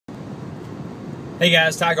Hey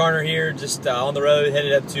guys, Ty Garner here, just on the road,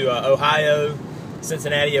 headed up to Ohio,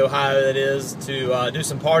 Cincinnati, Ohio that is, to do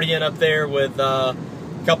some partying up there with a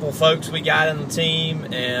couple of folks we got on the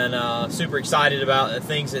team, and super excited about the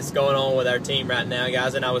things that's going on with our team right now,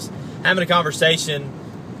 guys. And I was having a conversation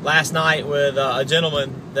last night with a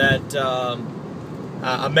gentleman that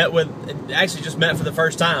I met with, actually just met for the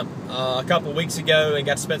first time a couple of weeks ago, and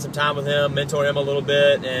got to spend some time with him, mentor him a little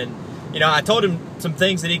bit. And you know, I told him some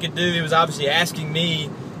things that he could do. He was obviously asking me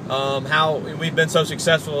how we've been so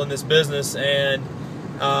successful in this business, and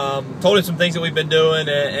told him some things that we've been doing,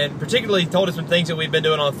 and particularly told him some things that we've been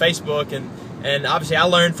doing on Facebook. And obviously I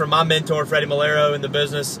learned from my mentor, Freddie Malero, in the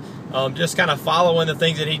business, just kind of following the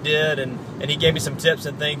things that he did, and he gave me some tips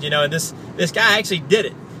and things, you know. And this guy actually did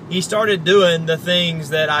it. He started doing the things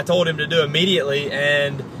that I told him to do immediately,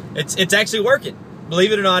 and it's actually working.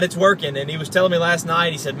 Believe it or not, it's working. And he was telling me last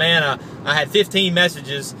night, he said, man, I had 15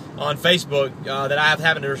 messages on Facebook that I have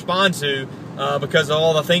having to respond to because of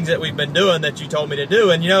all the things that we've been doing that you told me to do.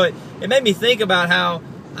 And, you know, it made me think about how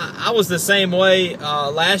I was the same way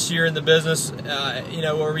last year in the business, you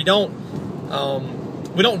know, where we don't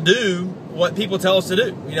do what people tell us to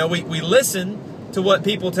do. You know, we listen to what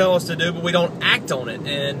people tell us to do, but we don't act on it.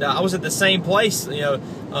 And I was at the same place, you know,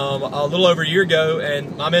 a little over a year ago,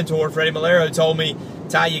 and my mentor, Freddie Malero, told me,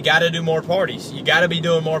 Ty, you got to do more parties. You got to be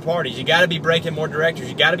doing more parties. You got to be breaking more directors.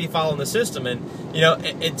 You got to be following the system. And, you know,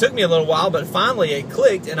 it took me a little while, but finally it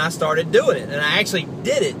clicked, and I started doing it. And I actually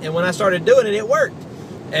did it. And when I started doing it, it worked.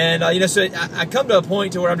 And, you know, so I come to a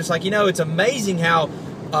point to where I'm just like, you know, it's amazing how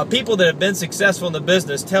people that have been successful in the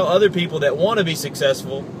business tell other people that want to be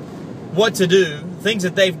successful what to do, things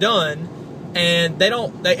that they've done, and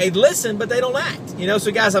they listen, but they don't act. You know,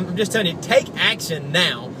 so guys, I'm just telling you, take action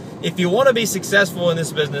now. If you want to be successful in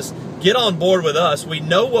this business, get on board with us. We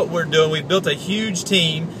know what we're doing. We've built a huge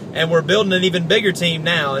team, and we're building an even bigger team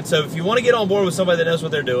now. And so if you want to get on board with somebody that knows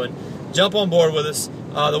what they're doing, jump on board with us.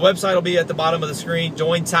 The website will be at the bottom of the screen.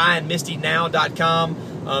 Join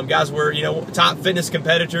TyandMistyNow.com. Guys, we're, you know, top fitness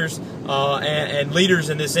competitors and leaders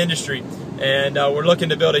in this industry. And we're looking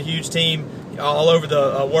to build a huge team all over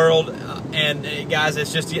the world. And guys,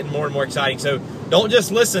 it's just getting more and more exciting. So don't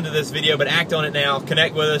just listen to this video, but act on it now.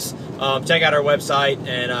 Connect with us. Check out our website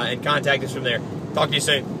and contact us from there. Talk to you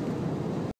soon.